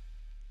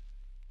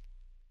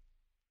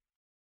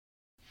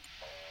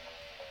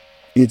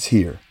 It's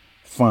here,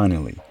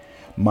 finally.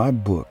 My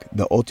book,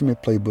 The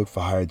Ultimate Playbook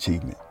for Higher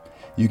Achievement.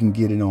 You can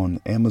get it on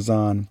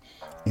Amazon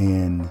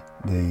in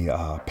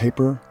the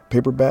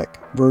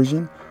paperback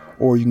version,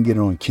 or you can get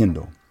it on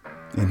Kindle.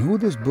 And who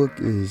this book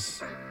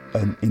is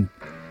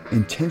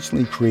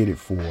intentionally created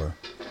for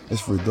is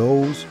for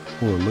those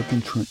who are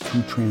looking to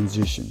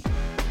transition,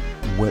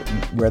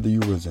 whether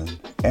you was an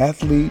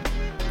athlete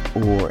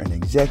or an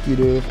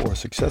executive or a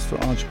successful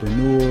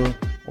entrepreneur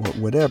or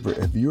whatever.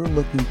 If you're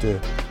looking to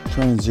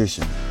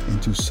transition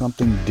into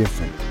something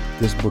different,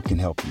 this book can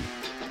help you.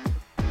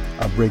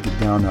 I break it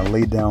down. I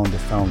lay down the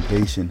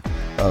foundation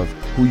of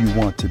who you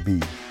want to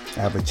be.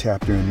 I have a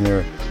chapter in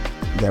there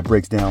that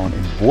breaks down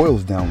and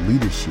boils down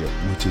leadership,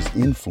 which is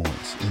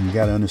influence. And you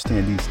got to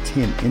understand these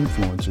 10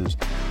 influencers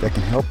that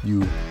can help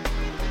you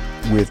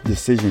with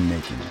decision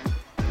making,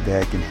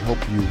 that can help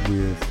you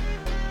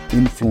with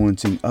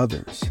influencing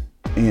others.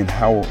 And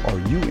how are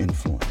you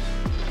influenced?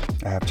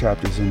 I have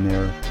chapters in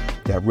there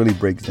that really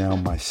breaks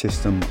down my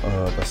system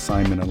of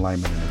assignment,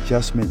 alignment, and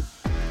adjustment.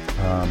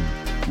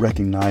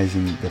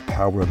 Recognizing the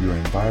power of your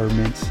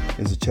environments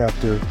is a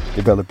chapter.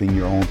 Developing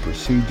your own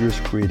procedures,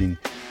 creating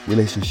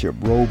relationship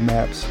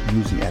roadmaps,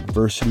 using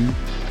adversity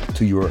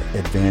to your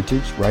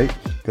advantage, right?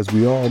 Because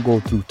we all go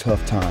through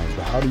tough times,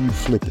 but how do you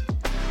flip it?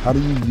 How do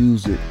you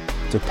use it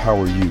to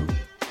power you?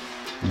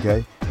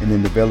 Okay? And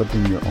then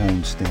developing your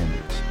own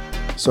standards.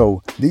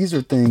 So these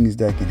are things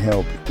that can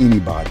help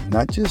anybody,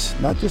 not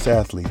just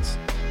athletes.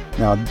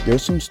 Now,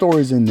 there's some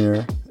stories in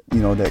there,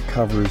 that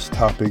covers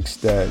topics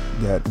that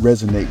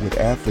resonate with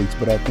athletes.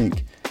 But I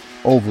think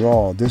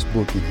overall, this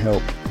book can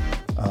help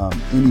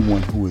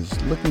anyone who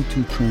is looking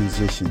to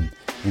transition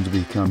into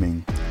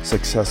becoming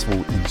successful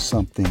in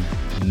something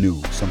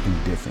new, something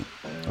different.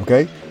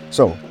 Okay?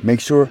 So make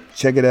sure,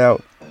 check it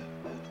out.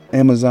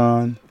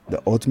 Amazon, The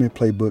Ultimate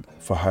Playbook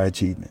for High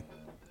Achievement.